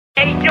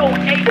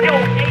BX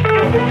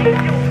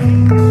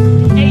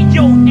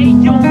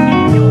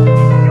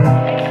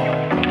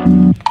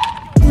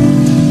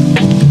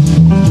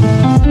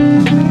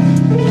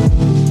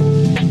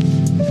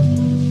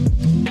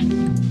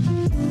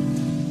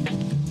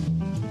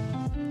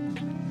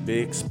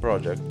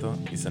Project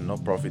is a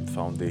no-profit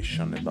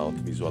foundation about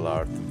visual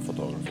art and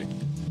photography.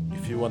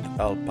 If you want to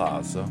help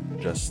us,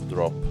 just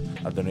drop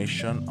a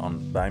donation on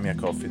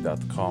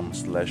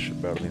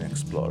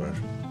buymeacoffee.com/BerlinExplorer.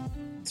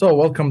 So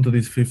welcome to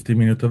this 50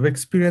 minutes of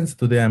experience.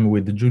 Today I'm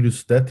with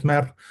Julius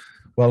Detmer.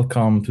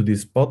 Welcome to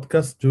this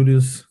podcast,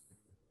 Julius.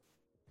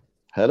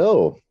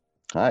 Hello.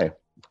 Hi.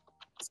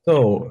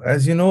 So,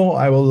 as you know,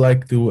 I would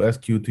like to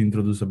ask you to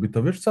introduce a bit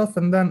of yourself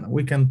and then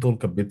we can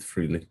talk a bit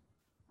freely.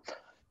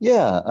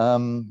 Yeah,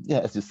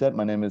 as you said,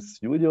 my name is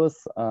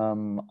Julius.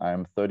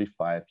 I'm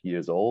 35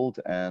 years old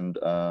and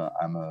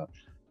I'm a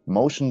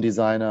motion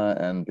designer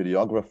and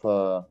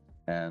videographer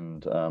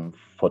and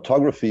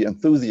photography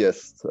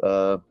enthusiast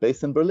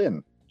based in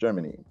Berlin,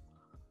 Germany.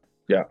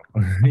 Yeah,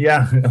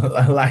 yeah,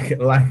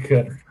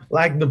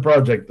 like the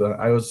project.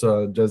 I was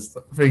just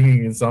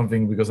thinking in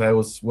something because I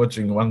was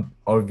watching one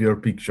of your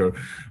picture.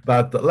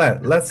 But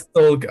let's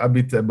talk a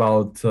bit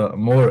about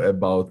more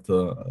about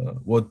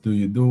what do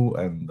you do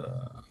and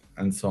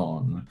so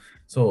on.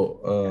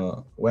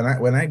 So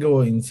when I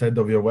go inside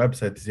of your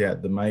website, yeah,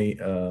 my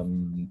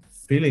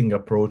feeling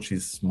approach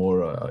is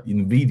more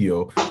in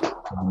video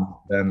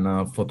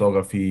than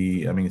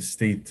photography. I mean,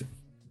 state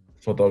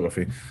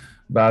photography.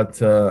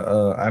 But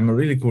I'm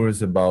really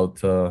curious about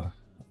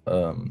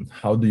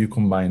how do you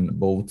combine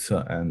both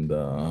and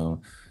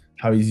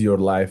how is your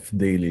life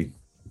daily?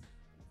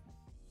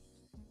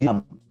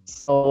 Yeah,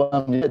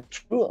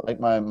 true. Like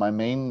my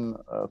main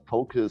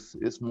focus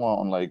is more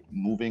on like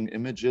moving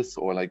images,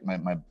 or like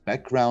my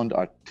background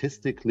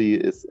artistically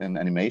is in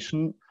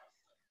animation.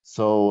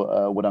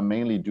 So what I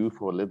mainly do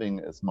for a living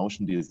is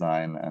motion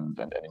design and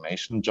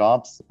animation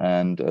jobs.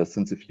 And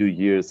since a few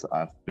years,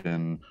 I've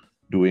been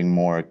doing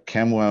more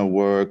camera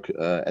work,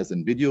 as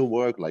in video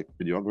work, like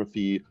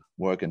videography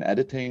work and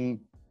editing.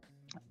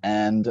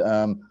 And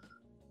so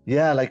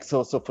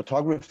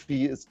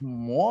photography is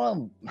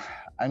more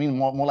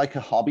like a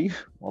hobby,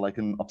 more like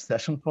an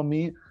obsession for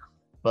me.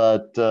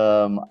 But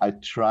I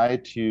try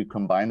to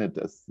combine it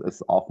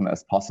as often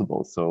as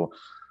possible. So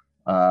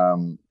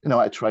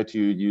I try to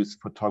use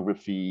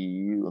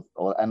photography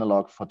or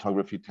analog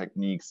photography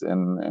techniques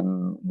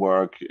in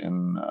work,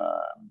 in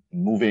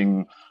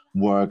moving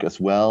work as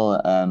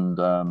well. And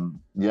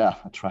I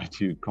try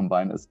to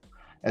combine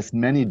as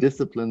many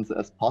disciplines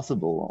as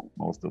possible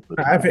most of the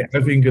time.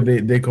 I think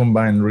they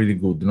combine really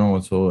good,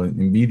 So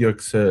in video,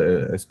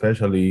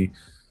 especially,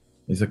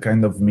 is a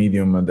kind of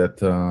medium that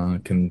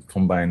can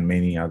combine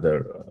many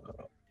other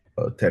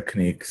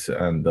techniques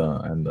and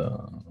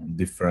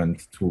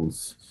different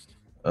tools.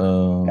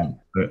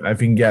 I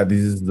think,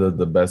 this is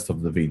the best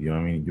of the video.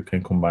 I mean, you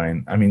can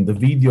combine. I mean, the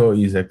video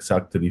is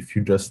exactly, if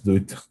you just do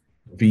it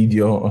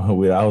video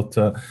without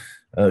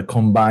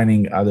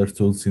combining other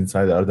tools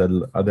inside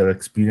other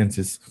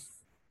experiences,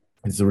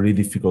 it's really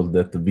difficult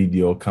that the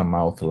video come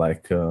out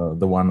like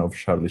the one of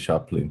Charlie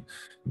Chaplin,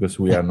 because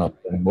we are not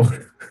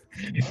anymore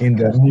in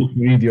the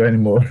video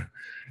anymore.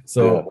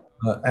 So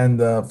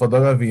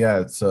photography,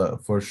 it's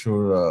for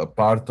sure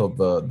part of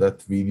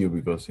that video,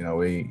 because in a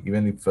way,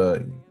 even if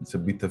it's a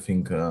bit, I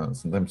think,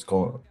 sometimes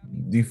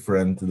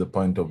different the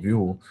point of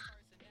view,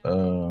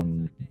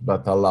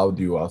 but allowed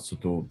you also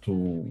to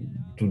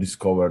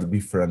discover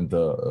different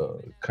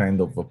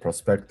kind of a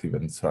perspective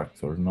and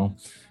structure,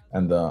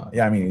 And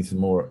I mean, it's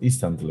more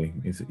instantly,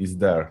 is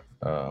there.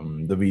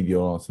 The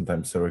video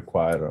sometimes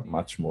require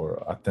much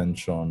more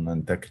attention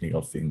and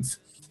technical things,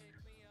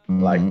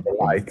 like the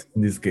light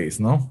in this case,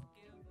 no?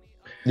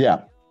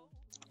 Yeah,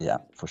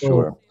 for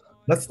sure.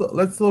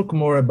 Let's talk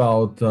more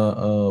about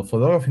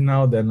photography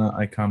now. Then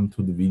I come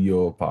to the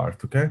video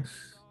part. Okay.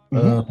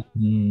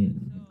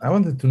 I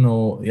wanted to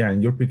know,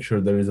 in your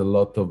picture there is a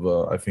lot of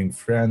I think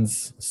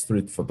friends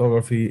street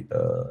photography,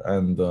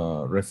 and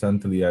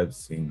recently I've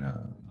seen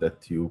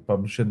that you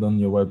published on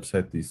your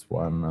website this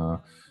one.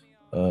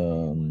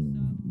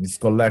 This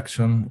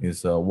collection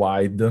is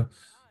wide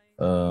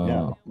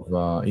of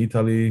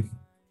Italy,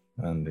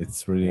 and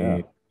it's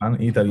really fun.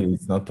 Italy,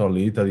 it's not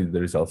only Italy,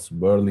 there is also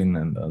Berlin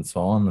and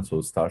so on.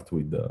 So start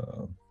with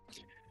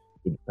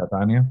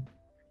Catania.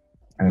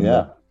 And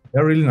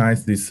they're really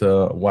nice, these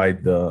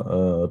wide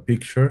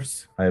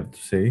pictures, I have to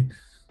say.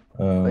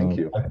 Thank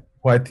you.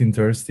 Quite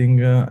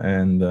interesting,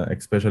 and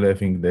especially I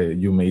think that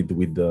you made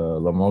with the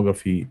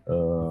lomography,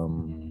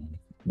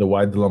 the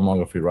wide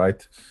lomography,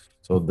 right?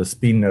 So the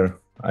spinner,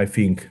 I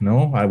think,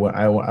 no? I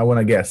want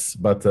to guess,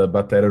 but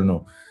I don't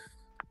know.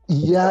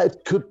 Yeah,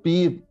 it could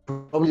be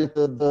probably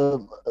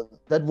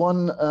that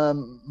one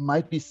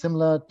might be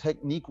similar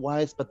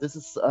technique-wise, but this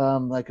is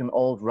like an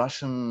old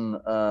Russian.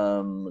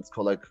 It's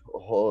called like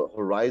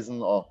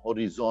Horizon or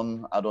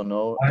Horizon. I don't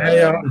know.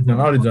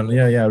 Horizon.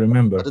 Yeah, I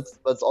remember. But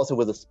it's also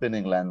with a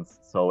spinning lens,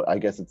 so I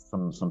guess it's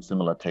some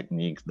similar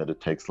techniques that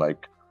it takes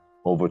like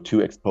over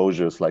 2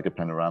 exposures, like a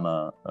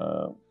panorama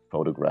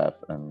photograph.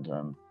 And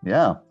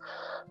yeah,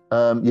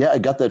 I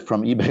got that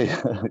from eBay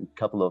a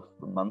couple of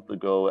months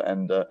ago.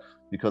 And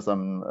because I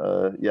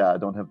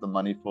don't have the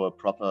money for a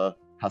proper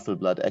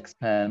Hasselblad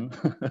X-Pan.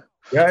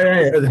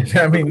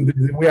 I mean,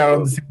 we are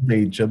on the same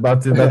page.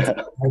 But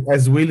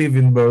as we live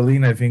in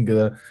Berlin, I think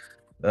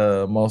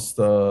most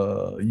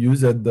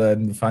used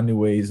and funny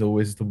way is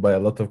always to buy a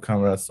lot of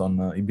cameras on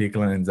eBay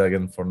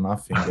Kleinanzeigen for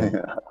nothing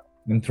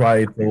and try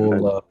it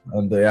all.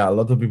 And a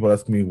lot of people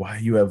ask me why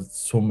you have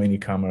so many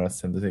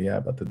cameras, and they say,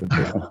 but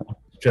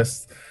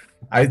just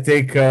I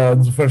take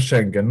the first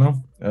Schengen,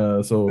 no?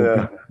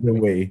 The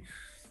way.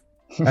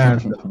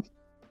 And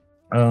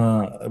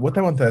what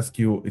I want to ask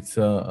you, it's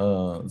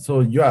so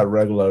you are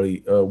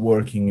regularly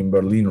working in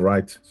Berlin,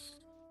 right?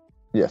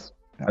 Yes.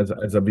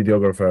 As a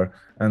videographer,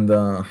 and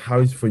how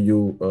is for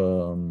you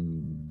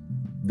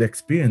the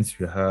experience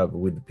you have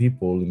with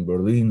people in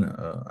Berlin?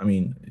 I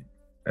mean,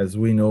 as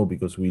we know,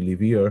 because we live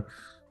here,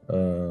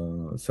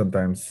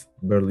 sometimes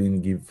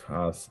Berlin gives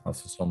us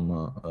also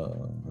some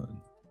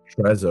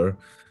treasure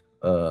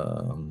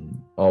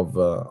of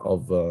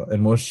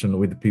emotion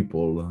with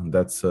people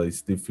that's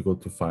it's difficult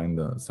to find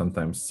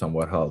sometimes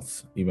somewhere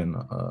else, even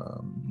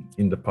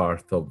in the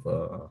part of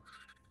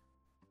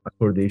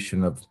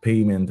accommodation of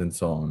payment and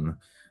so on.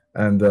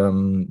 And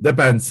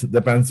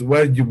depends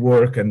where you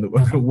work and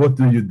what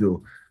do you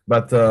do.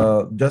 But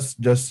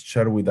just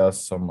share with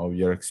us some of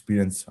your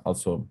experience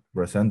also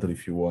recently,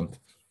 if you want.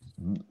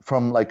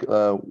 From like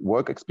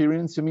work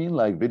experience, you mean,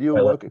 like video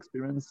work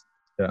experience?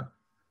 Yeah.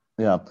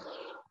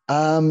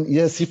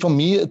 See, for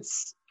me,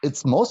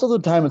 it's most of the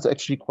time it's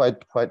actually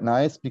quite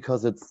nice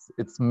because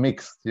it's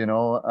mixed,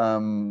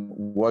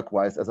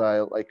 work-wise, as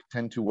I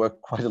tend to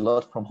work quite a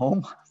lot from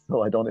home,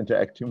 so I don't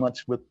interact too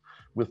much with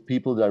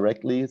people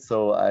directly.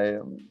 So I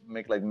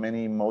make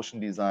many motion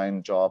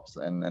design jobs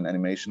and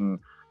animation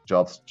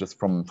jobs just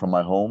from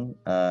my home,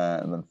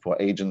 and then for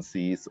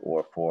agencies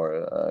or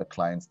for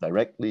clients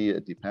directly,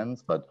 it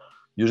depends. But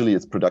usually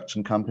it's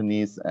production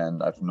companies,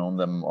 and I've known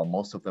them, or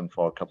most of them,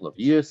 for a couple of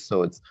years.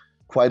 So it's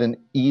quite an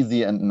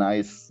easy and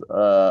nice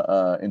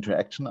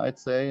interaction, I'd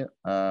say.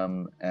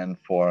 And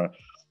for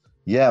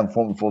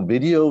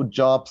video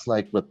jobs,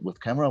 like with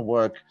camera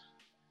work,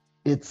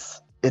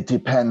 it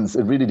depends.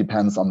 It really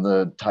depends on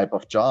the type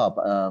of job.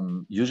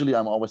 Usually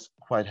I'm always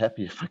quite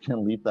happy if I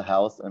can leave the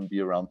house and be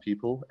around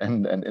people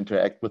and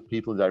interact with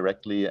people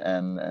directly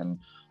and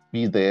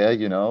be there,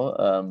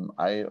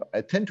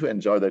 I tend to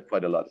enjoy that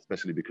quite a lot,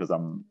 especially because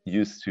I'm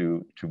used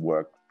to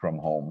work from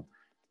home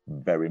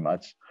very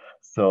much.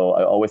 So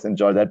I always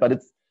enjoy that, but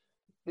it's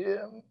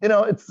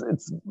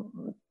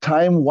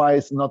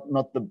time-wise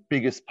not the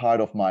biggest part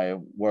of my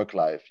work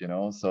life,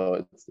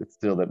 so it's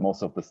still that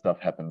most of the stuff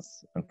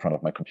happens in front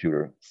of my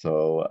computer.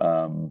 So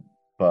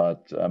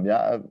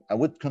I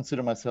would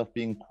consider myself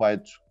being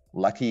quite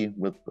lucky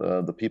with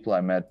the people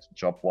I met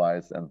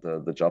job-wise and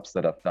the jobs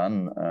that I've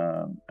done,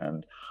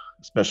 and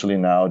especially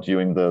now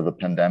during the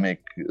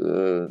pandemic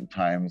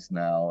times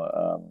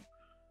now.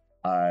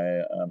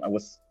 I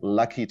was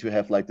lucky to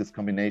have this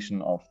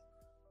combination of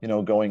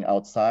going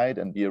outside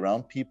and be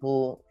around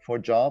people for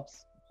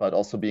jobs, but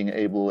also being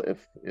able,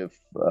 if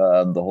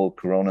the whole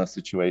Corona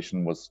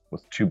situation was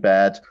too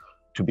bad,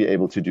 to be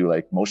able to do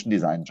motion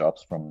design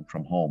jobs from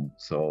home.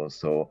 So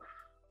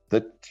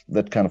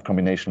that kind of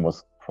combination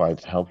was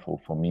quite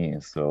helpful for me.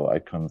 So I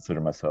consider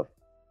myself.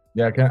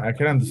 Yeah, I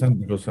can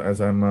understand, because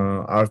as I'm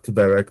an art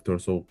director,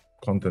 so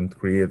content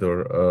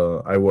creator,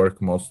 I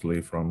work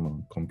mostly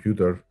from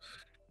computer.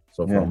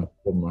 So from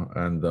home,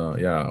 and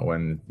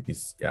when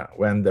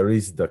there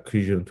is the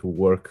occasion to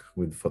work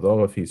with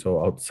photography,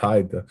 so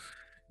outside,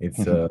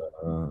 it's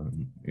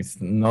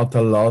not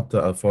a lot,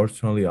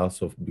 unfortunately,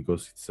 also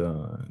because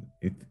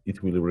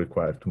it will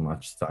require too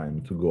much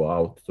time to go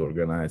out to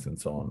organize and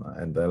so on.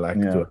 And I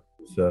like to have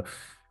this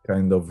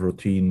kind of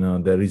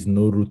routine. There is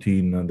no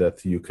routine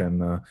that you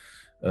can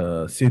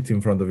sit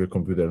in front of your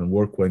computer and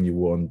work when you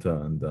want,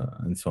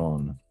 and so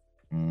on.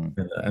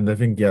 And I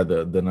think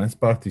the nice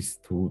part is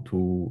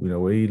to in a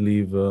way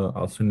live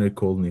also in a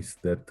coldness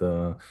that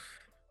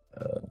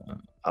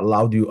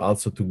allowed you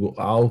also to go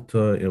out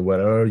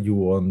wherever you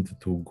want,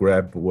 to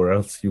grab where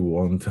else you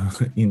want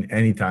in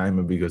any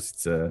time, because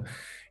it's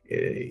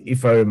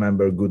if I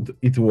remember good,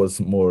 it was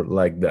more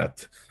like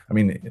that. I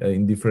mean,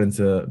 in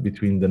difference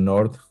between the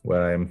north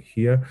where I am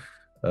here,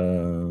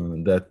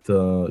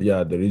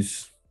 there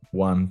is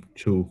 1,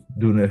 2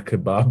 doner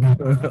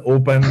kebab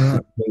open.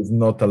 There's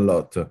not a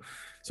lot.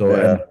 So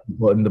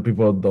and the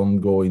people don't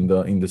go in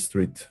the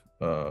street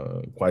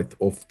quite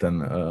often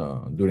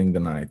during the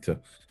night.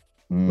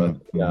 But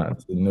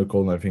in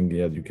Neukölln, I think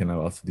you can have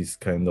also this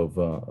kind of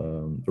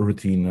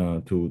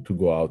routine to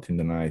go out in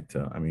the night.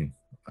 I mean,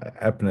 it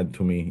happened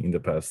to me in the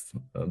past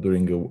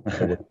during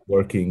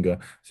working,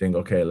 saying,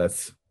 okay,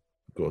 let's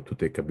go to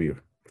take a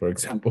beer, for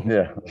example.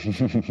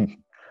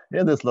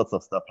 There's lots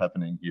of stuff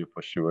happening here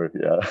for sure.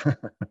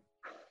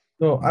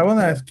 So I want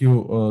to ask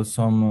you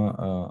some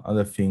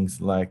other things,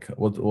 like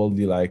what would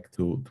you like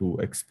to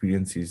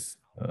experiences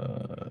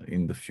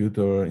in the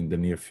future, in the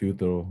near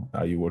future?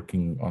 Are you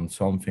working on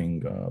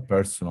something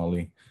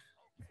personally?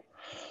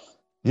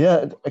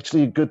 Yeah,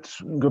 actually, good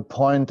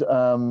point.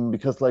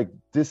 Because like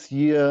this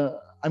year,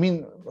 I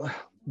mean,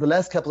 the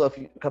last couple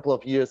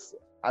of years,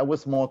 I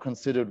was more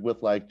considered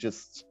with like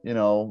just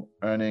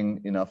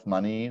earning enough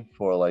money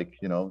for like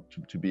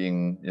to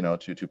being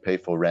to pay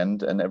for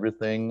rent and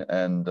everything,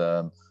 and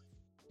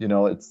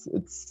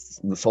it's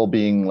this whole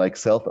being like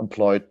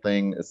self-employed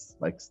thing is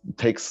like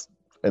takes,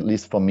 at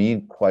least for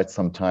me, quite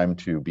some time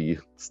to be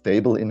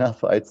stable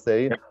enough, I'd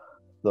say.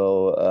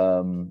 So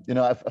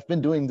I've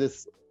been doing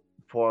this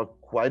for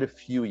quite a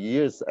few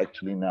years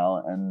actually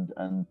now,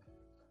 and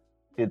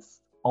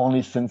it's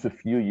only since a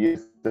few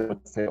years that I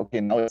would say,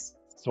 okay, now it's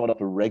sort of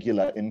a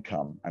regular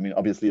income. I mean,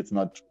 obviously it's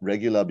not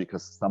regular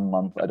because some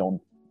month I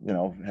don't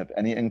have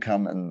any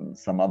income, and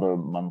some other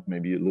month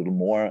maybe a little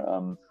more.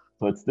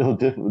 So it's still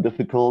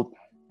difficult,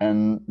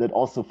 and that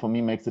also for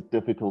me makes it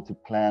difficult to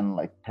plan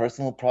like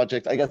personal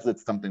projects. I guess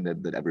that's something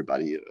that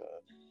everybody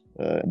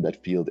in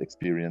that field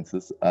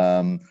experiences.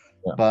 Yeah.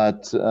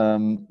 But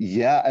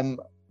yeah,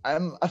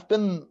 I've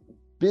been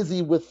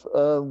busy with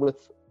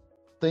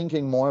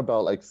thinking more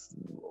about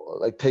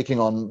like taking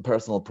on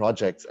personal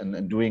projects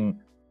and doing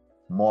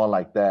more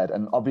like that.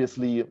 And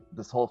obviously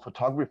this whole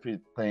photography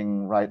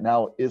thing right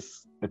now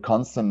is a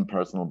constant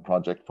personal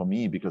project for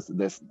me, because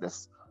there's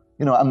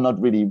I'm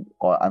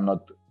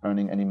not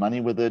earning any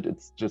money with it.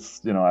 It's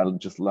just I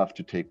just love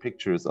to take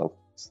pictures of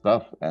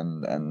stuff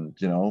and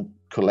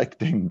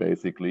collecting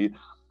basically.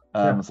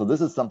 So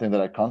this is something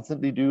that I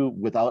constantly do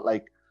without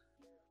like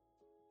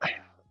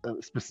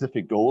a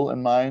specific goal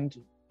in mind.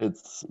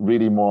 It's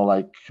really more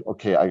like,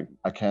 okay,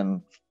 I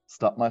can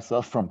stop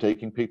myself from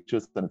taking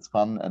pictures, and it's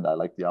fun and I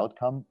like the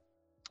outcome.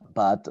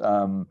 But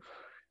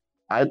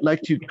I'd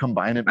like to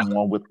combine it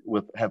more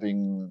with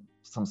having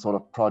some sort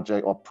of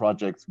project or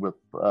projects with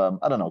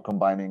I don't know,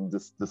 combining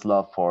this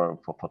love for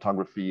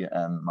photography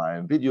and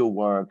my video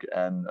work.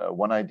 And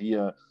one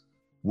idea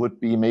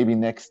would be maybe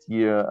next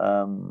year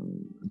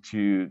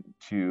to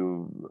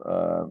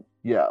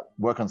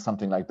work on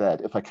something like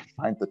that if I can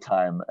find the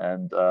time.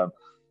 And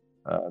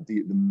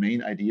the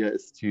main idea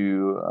is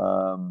to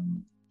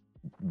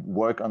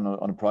work on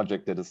a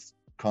project that is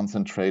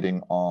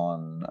concentrating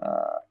on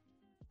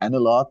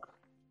analog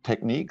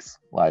techniques,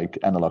 like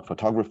analog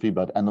photography,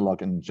 but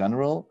analog in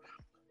general,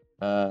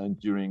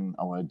 during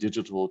our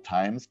digital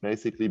times,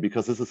 basically,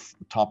 because this is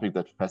a topic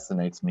that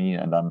fascinates me.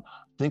 And I'm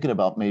thinking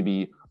about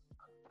maybe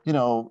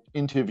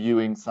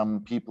interviewing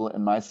some people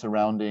in my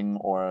surrounding,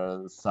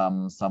 or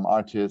some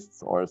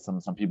artists, or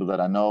some people that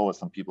I know, or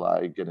some people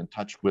I get in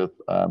touch with,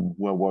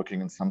 who are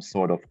working in some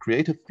sort of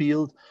creative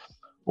field,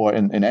 or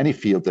in any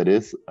field that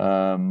is,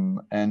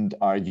 and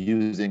are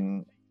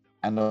using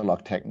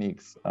analog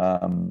techniques.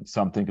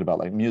 So I'm thinking about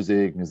like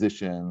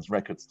musicians,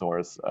 record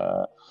stores,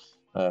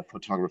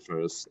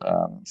 photographers,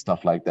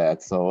 stuff like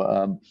that.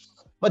 So,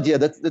 but yeah,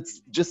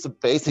 that's just a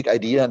basic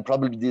idea, and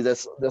probably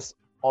there's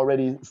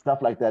already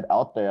stuff like that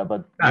out there,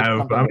 but that's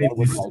something I mean, that I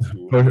would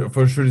like to.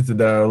 for sure,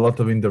 there are a lot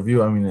of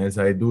interview. I mean, as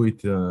I do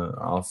it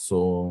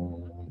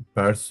also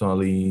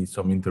personally,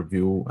 some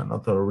interview, and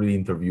not a really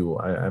interview.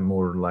 I'm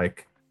more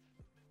like,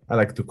 I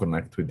like to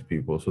connect with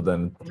people. So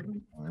then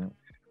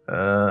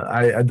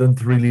I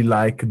don't really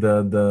like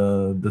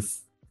the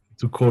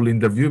to call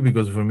interview,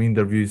 because for me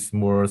interview is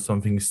more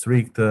something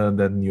strict.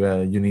 Then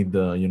you need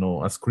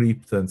a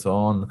script and so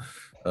on.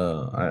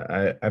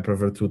 I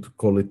prefer to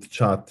call it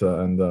chat,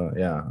 and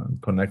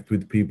connect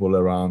with people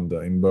around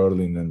in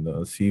Berlin,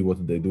 and see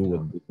what they do,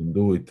 what they can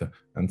do it,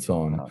 and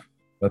so on.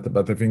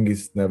 But I think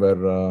it's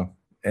never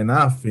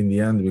enough in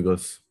the end,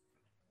 because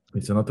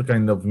it's not a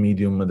kind of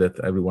medium that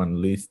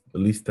everyone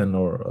listen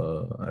or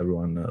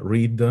everyone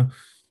read.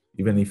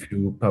 Even if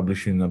you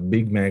publish in a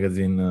big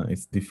magazine,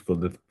 it's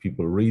difficult that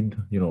people read.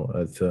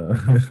 It's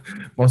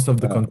most of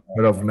the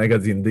content of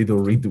magazine, they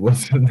don't read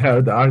what's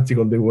there, the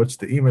article, they watch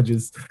the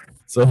images.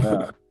 So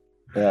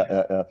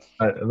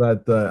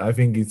but I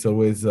think it's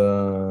always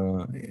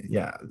I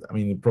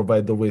mean,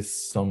 provide always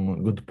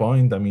some good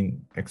point. I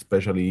mean,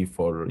 especially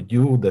for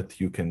you, that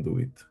you can do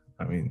it.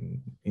 I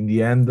mean, in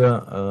the end,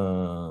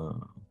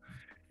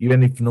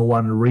 even if no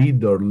one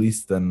read or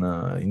listen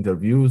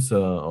interviews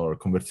or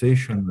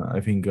conversation,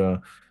 I think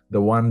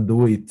the one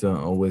do it,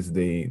 always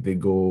they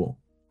go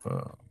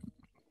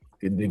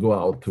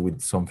out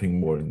with something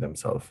more in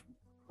themselves.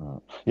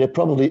 Yeah,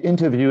 probably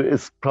interview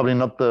is probably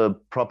not the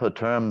proper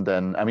term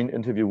then. I mean,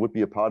 interview would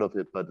be a part of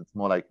it, but it's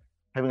more like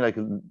having like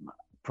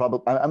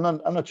I'm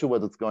not sure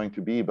what it's going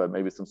to be, but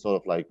maybe some sort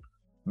of like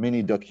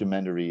mini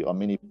documentary or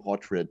mini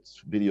portrait,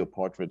 video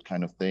portrait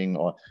kind of thing,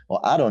 or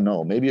I don't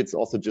know. Maybe it's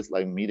also just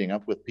like meeting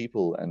up with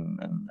people and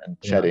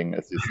chatting,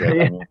 as you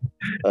said.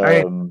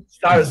 I mean,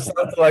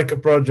 start like a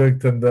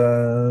project and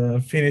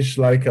finish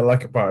like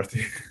a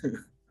party.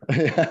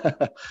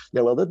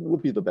 Yeah, well, that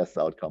would be the best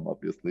outcome,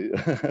 obviously.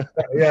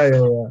 Yeah.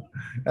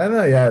 And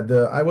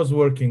I was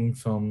working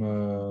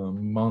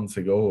some months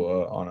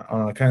ago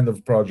on a kind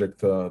of project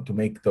to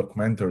make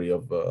documentary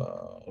of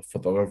a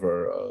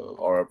photographer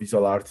or a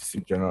visual artist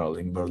in general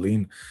in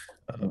Berlin.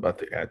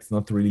 But yeah, it's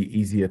not really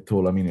easy at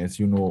all. I mean, as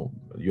you know,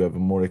 you have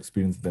more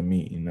experience than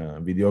me in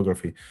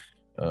videography.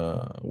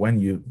 When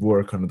you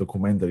work on a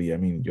documentary, I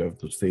mean, you have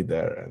to stay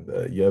there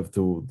and you have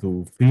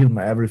to film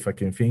every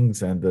fucking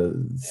things and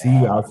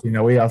see also in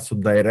a way also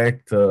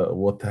direct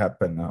what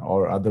happened,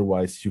 or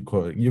otherwise you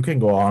can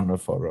go on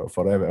for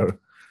forever.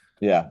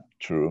 Yeah,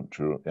 true.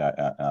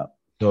 Yeah.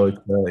 So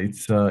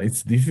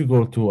it's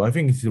difficult to. I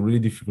think it's really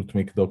difficult to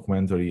make a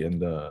documentary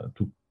and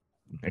to,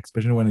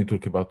 especially when you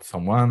talk about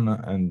someone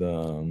and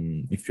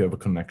if you have a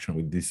connection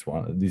with this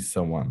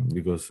someone,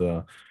 because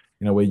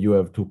in a way you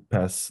have to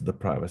pass the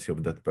privacy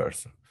of that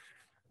person.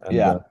 And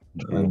Yeah,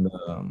 true.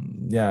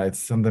 yeah, it's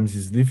sometimes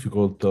it's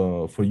difficult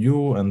for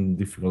you and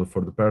difficult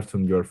for the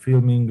person you're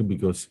filming,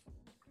 because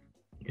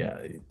yeah,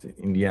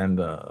 in the end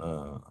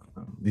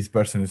this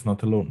person is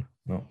not alone,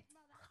 no.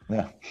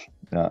 Yeah.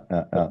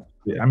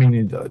 I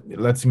mean,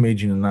 let's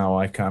imagine now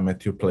I come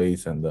at your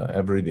place and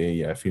every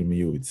day I film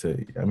you.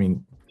 I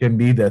mean, can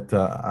be that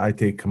I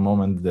take a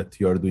moment that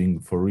you are doing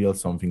for real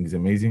something is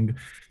amazing,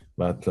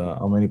 but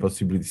how many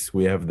possibilities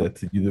we have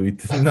that you do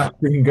it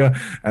nothing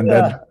and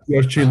that Yeah.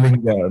 you're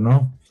chilling there,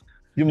 no?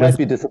 You might Just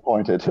be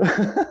disappointed.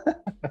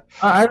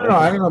 I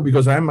don't know,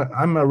 because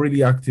I'm a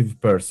really active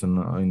person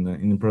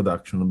in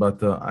production,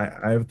 but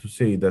I have to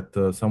say that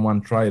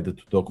someone tried to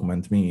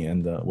document me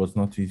and was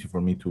not easy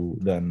for me to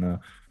then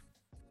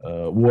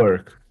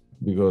work,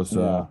 because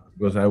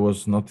I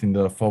was not in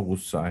the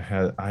focus I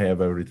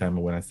have every time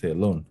when I stay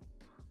alone.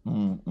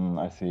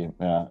 I see.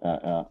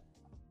 Yeah.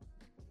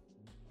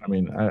 I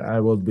mean,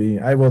 I would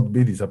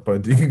be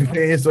disappointing.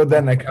 So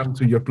then I come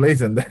to your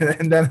place and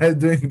then I'm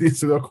doing this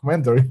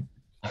documentary.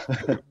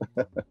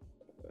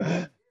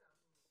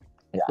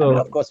 Yeah, I mean, So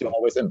of course, you're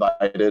always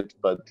invited,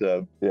 but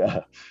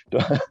yeah,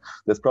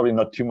 there's probably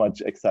not too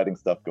much exciting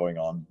stuff going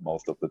on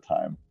most of the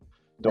time.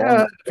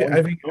 yeah,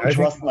 Don't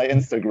trust my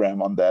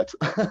Instagram on that.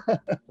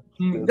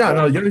 Yeah,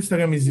 no, your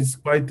Instagram is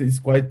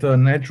quite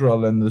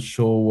natural and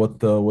show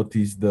what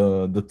is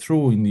the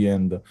true in the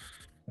end.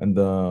 And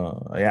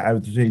yeah, I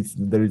would say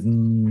there is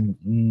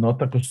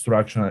not a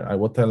construction.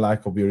 What I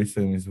like of your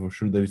Instagram is for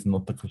sure there is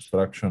not a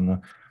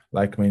construction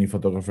like many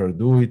photographers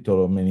do it,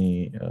 or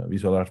many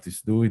visual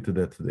artists do it,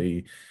 that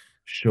they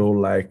show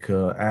like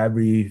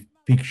every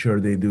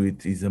picture they do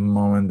it is a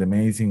moment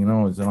amazing.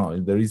 No,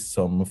 there is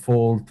some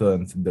fault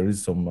and there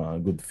is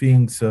some good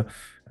things.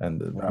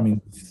 And I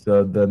mean, it's,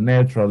 the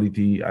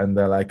neutrality, and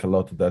I like a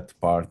lot that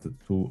part,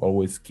 to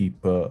always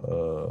keep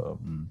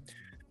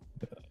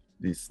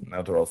these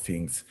natural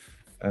things.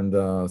 And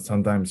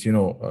sometimes,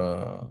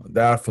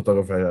 there are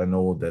photographers I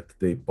know that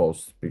they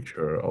post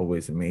picture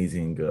always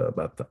amazing,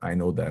 but I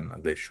know then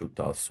they shoot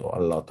also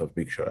a lot of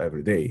picture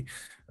every day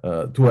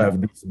to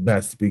have this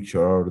best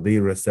picture, or they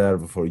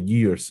reserve for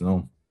years,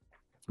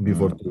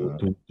 before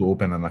to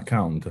open an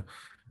account.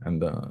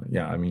 And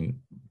yeah, I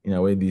mean, in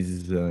a way, this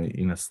is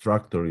in a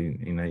structure,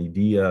 in an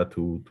idea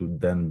to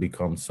then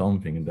become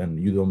something, and then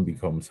you don't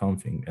become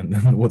something, and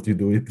then what you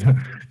do it,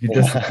 you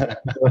just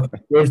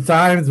your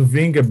time to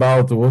think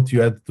about what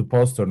you had to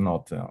post or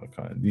not.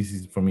 Okay. This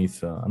is for me.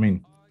 It's I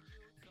mean,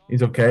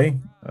 it's okay.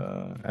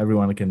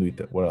 Everyone can do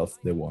it where else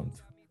they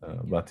want.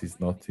 But it's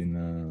not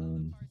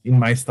in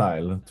my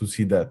style to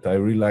see that. I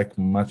really like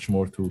much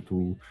more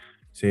to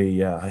say,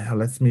 yeah,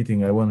 let's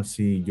meeting. I want to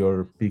see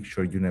your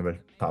picture you never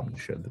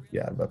published.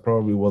 Yeah, that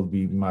probably will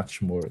be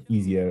much more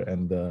easier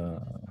and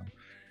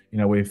in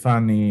a way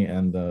funny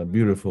and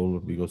beautiful,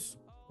 because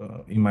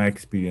in my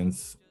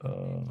experience,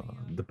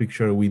 the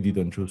picture we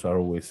didn't choose are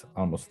always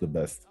almost the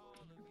best.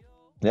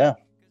 Yeah.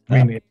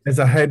 I mean, as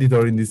a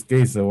editor in this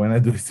case, when I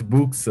do these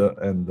books,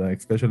 and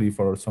especially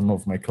for some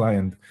of my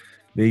clients,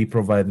 they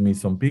provide me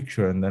some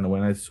picture, and then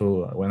when I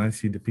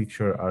see the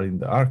picture are in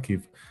the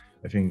archive,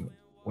 I think,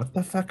 what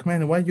the fuck,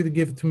 man? Why you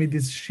give to me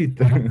this shit?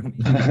 The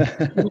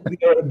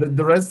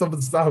rest of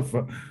the stuff.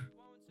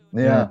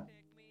 Yeah.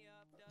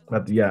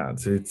 But yeah,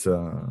 it's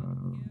a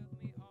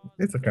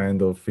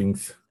kind of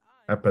things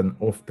happen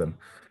often.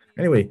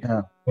 Anyway,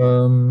 I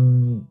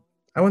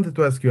wanted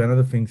to ask you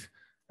another things,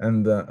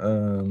 and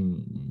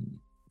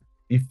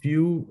if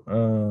you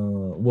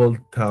will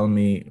tell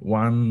me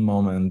one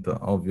moment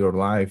of your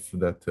life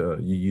that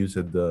you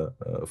used the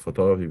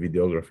photography,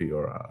 videography,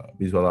 or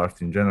visual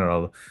art in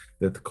general,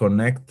 that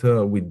connect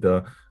with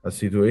a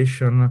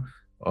situation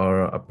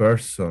or a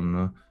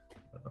person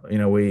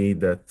in a way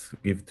that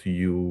give to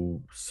you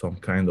some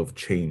kind of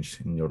change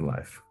in your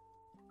life.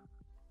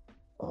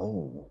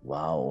 Oh,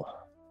 wow.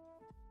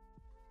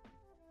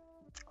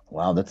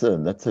 Wow, that's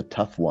a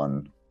tough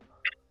one.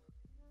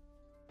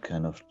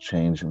 Kind of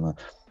change.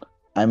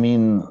 I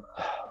mean,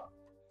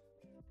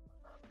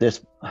 there's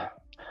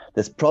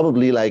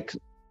probably like,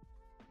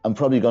 I'm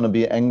probably gonna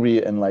be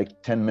angry in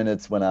like 10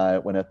 minutes when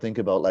I think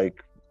about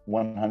like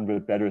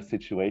 100 better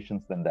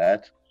situations than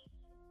that.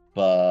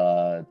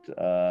 but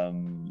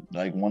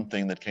like one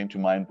thing that came to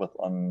mind was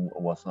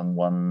on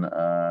one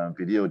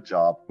video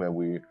job where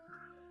we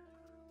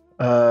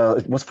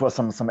it was for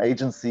some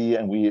agency,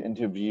 and we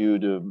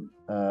interviewed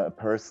a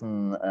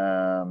person,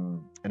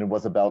 and it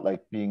was about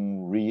like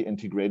being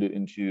reintegrated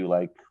into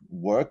like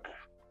work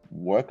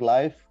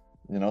life,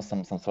 you know,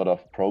 some sort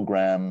of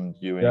program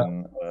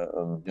during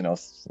you know,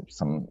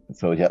 some,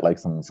 so he had like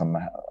some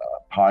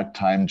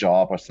part-time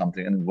job or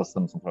something, and it was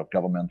some sort of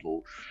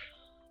governmental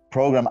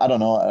program, I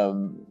don't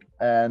know,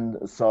 and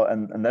so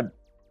and that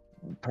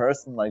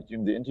person, like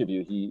during the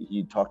interview,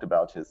 he talked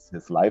about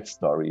his life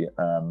story,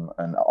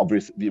 and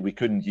obviously we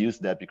couldn't use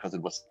that because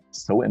it was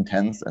so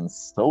intense and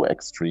so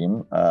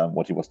extreme,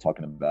 what he was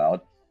talking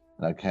about,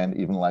 and I can't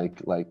even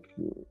like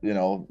you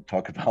know,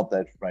 talk about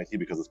that right here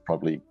because it's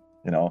probably,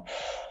 you know,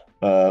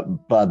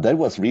 but that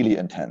was really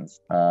intense.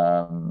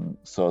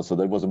 So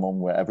that was a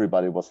moment where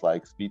everybody was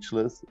like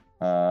speechless.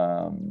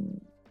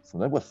 So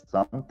that was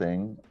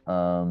something,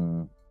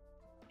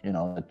 you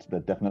know,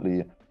 that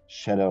definitely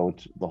shadowed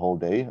the whole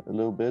day a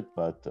little bit,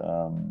 but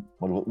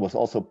what was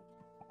also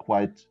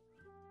quite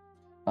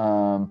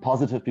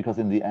positive, because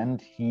in the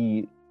end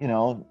he, you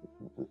know,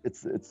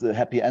 it's a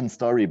happy end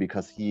story,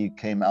 because he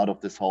came out of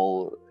this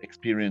whole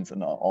experience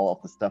and all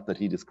of the stuff that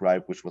he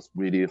described, which was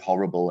really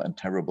horrible and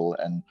terrible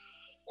and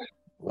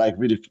like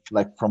really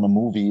like from a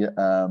movie,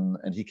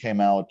 and he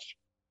came out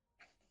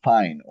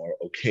fine, or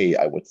okay,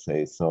 I would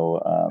say. So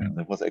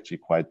it was actually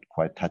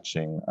quite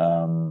touching.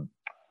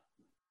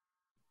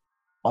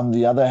 On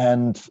the other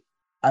hand,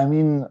 I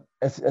mean,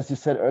 as you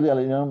said earlier,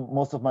 you know,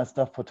 most of my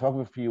stuff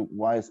photography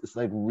wise is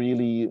like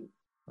really,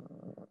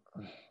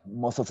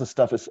 most of the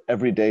stuff is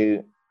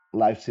everyday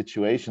life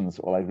situations,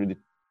 or like really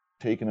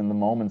taken in the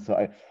moment. So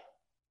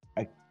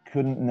I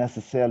couldn't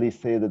necessarily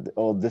say that,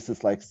 oh, this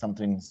is like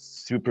something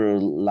super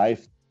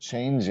life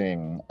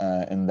changing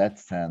in that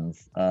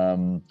sense.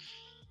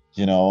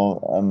 You know,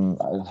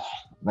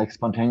 like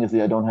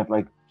spontaneously, I don't have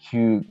like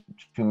too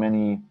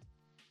many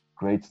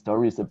great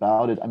stories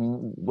about it. I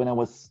mean, when I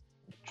was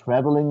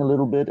traveling a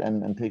little bit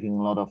and taking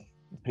a lot of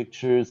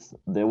pictures,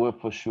 there were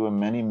for sure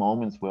many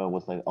moments where I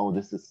was like, oh,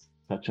 this is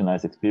such a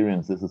nice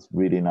experience. This is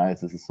really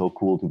nice. This is so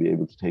cool to be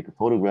able to take a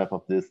photograph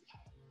of this.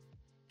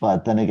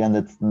 But then again,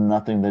 that's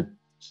nothing that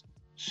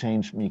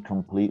changed me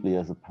completely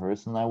as a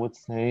person, I would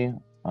say.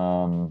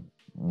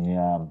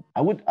 Yeah,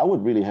 I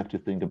would really have to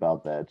think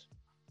about that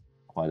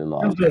quite a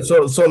lot. Okay,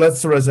 so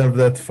let's reserve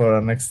that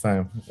for next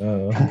time.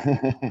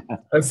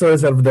 Let's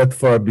reserve that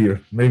for a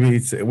beer. Maybe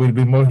it will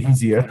be more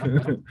easier.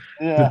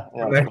 Yeah,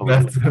 Like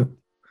that.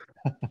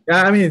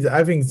 Yeah, I mean,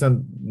 I think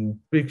some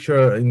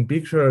picture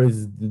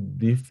is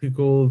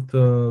difficult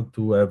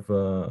to have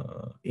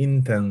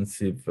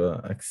intensive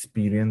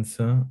experience.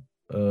 I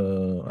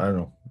don't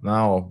know.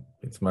 Now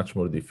it's much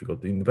more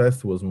difficult. In the past,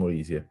 it was more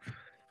easier.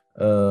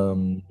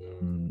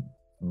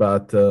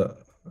 But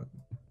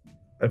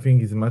I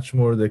think it's much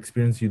more the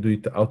experience you do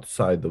it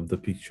outside of the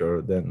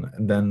picture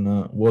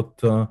than what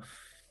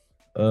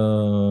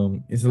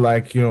it's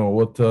like, you know,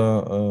 what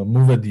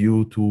moved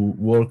you to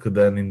walk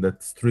then in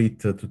that street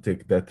to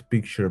take that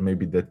picture.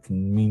 Maybe that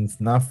means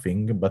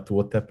nothing, but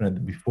what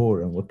happened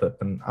before and what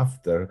happened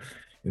after,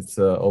 it's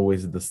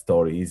always the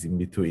stories in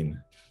between.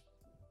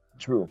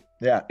 True.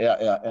 Yeah.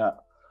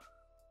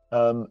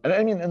 And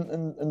I mean,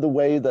 in the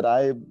way that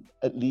I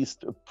at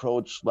least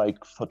approach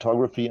like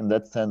photography in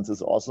that sense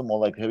is also more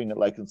like having it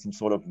like in some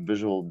sort of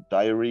visual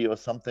diary or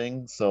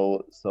something.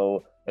 So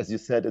as you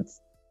said, it's,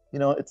 you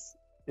know,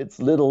 it's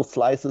little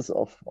slices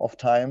of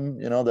time,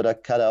 you know, that are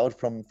cut out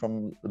from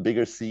the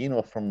bigger scene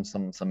or from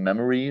some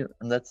memory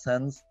in that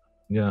sense.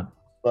 Yeah.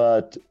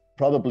 But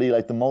probably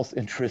like the most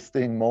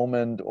interesting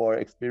moment or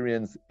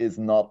experience is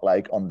not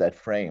like on that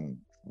frame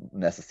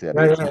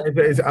necessarily.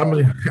 I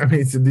mean,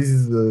 this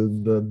is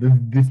the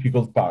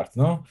difficult part,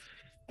 no?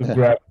 To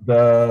grab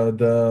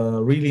the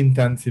really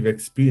intensive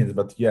experience.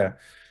 But yeah,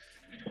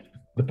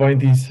 the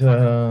point is,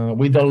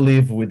 we don't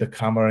live with the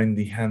camera in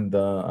the hand.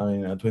 I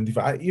mean,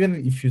 24. Even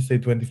if you say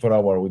 24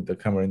 hours with the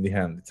camera in the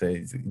hand,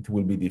 it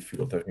will be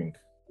difficult, I think.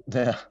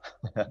 Yeah.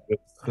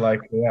 It's like,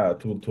 yeah,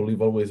 to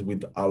live always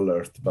with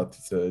alert, but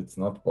it's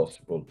not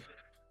possible.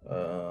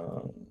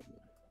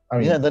 I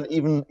mean, yeah, then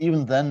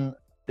even then,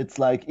 it's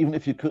like, even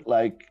if you could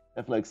like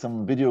have like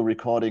some video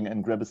recording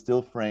and grab a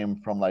still frame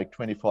from like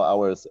 24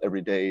 hours every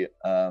day,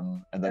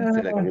 and then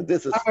say like, okay,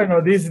 this is, I don't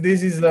know, this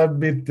is a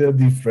bit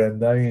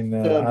different. I mean,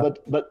 yeah,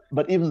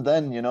 but even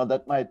then, you know,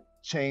 that might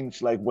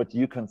change like what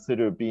you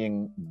consider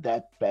being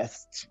that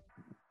best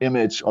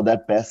image or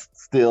that best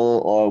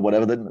still or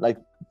whatever. Then like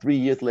 3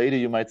 years later,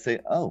 you might say,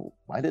 oh,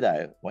 why did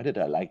I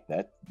like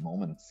that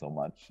moment so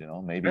much? You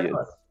know, maybe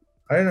it's.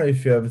 I don't know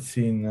if you have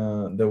seen,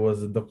 there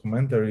was a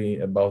documentary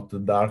about the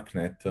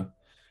Darknet.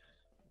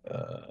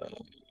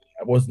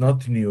 It was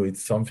not new,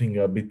 it's something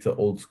a bit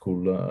old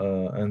school.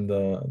 And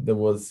there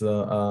was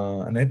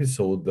an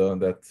episode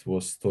that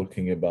was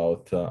talking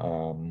about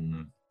a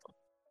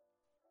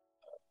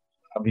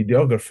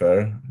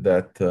videographer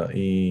that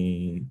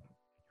he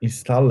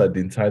installed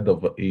inside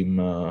of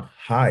him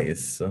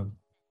eyes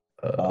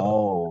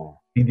Oh,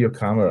 video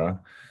camera.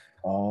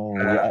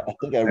 yeah. I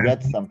think I And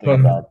read something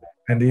about that.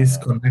 and is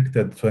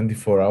connected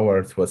 24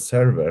 hours to a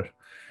server,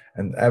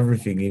 and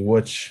everything you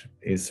watch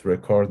is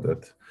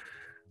recorded.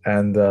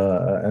 And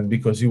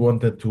because you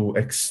wanted to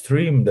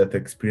extreme that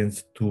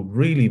experience to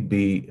really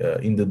be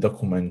in the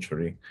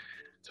documentary,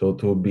 so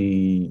to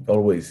be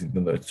always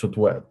in the, so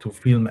to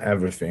film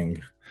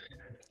everything,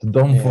 so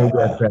don't Yeah.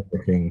 forget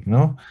everything,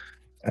 no?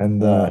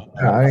 And Yeah.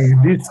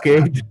 in this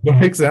case,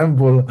 for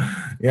example,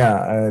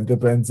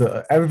 depends.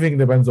 Everything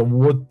depends on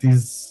what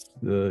is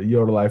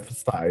your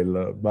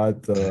lifestyle.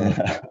 But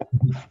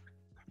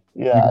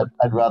Yeah,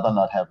 I'd rather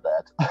not have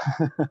that.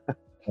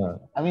 uh,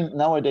 I mean,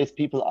 nowadays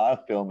people are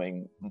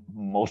filming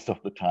most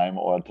of the time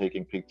or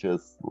taking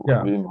pictures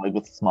yeah,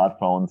 with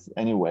smartphones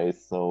anyways.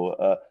 So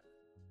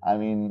I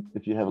mean,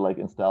 if you have like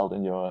installed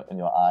in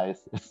your eyes,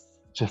 it's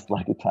just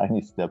like a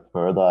tiny step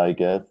further, I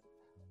guess.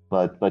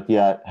 But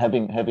yeah,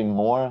 having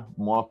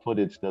more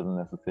footage doesn't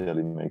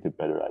necessarily make it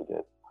better, I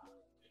guess.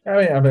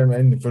 I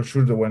mean, for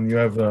sure that when you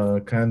have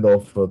a kind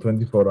of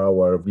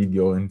 24-hour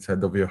video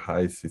inside of your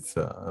eyes, it's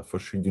for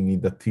sure you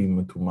need a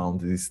team to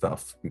mount this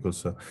stuff,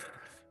 because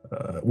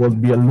will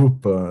be a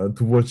loop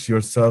to watch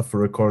yourself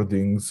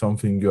recording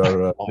something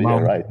you're Oh yeah,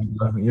 right.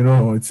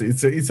 mounting.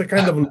 It's a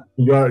kind of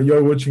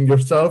you're watching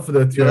yourself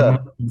that you're Yeah,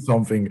 mounting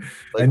something,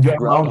 like and you're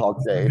mounting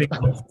Groundhog Day.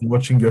 something that's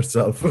watching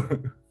yourself.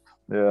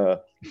 Yeah.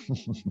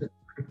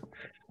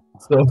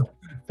 So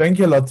thank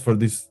you a lot for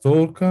this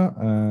talk,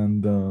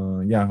 and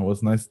it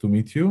was nice to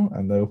meet you,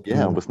 and I hope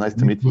Yeah, it to was nice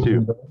to meet meet you you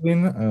in too.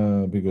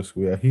 Berlin, because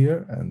we are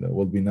here, and it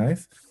will be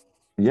nice.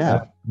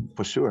 Yeah,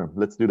 for sure.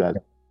 Let's do that.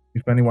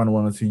 If anyone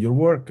want to see your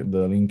work,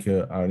 the link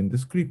are in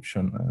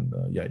description, and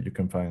you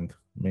can find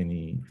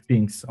many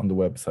things on the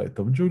website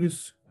of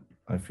Julius.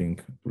 I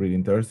think really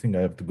interesting.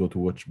 I have to go to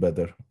watch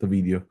better the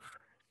video,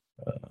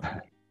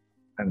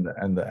 and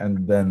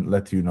then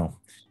let you know.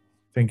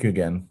 Thank you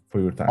again for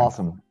your time.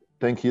 Awesome.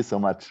 Thank you so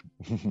much.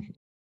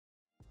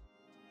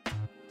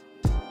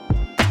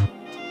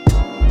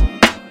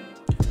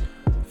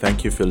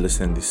 Thank you for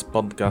listening to this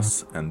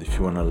podcast, and if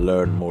you want to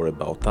learn more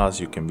about us,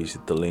 you can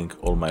visit the link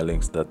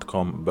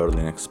allmylinks.com,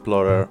 Berlin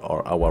Explorer,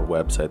 or our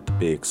website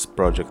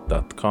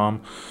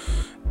bxproject.com.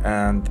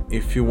 And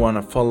if you want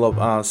to follow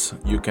us,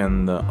 you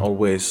can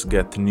always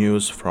get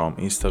news from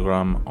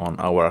Instagram on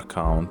our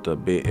account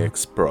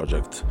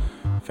bxproject.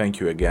 Thank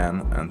you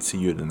again, and see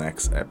you in the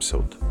next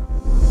episode.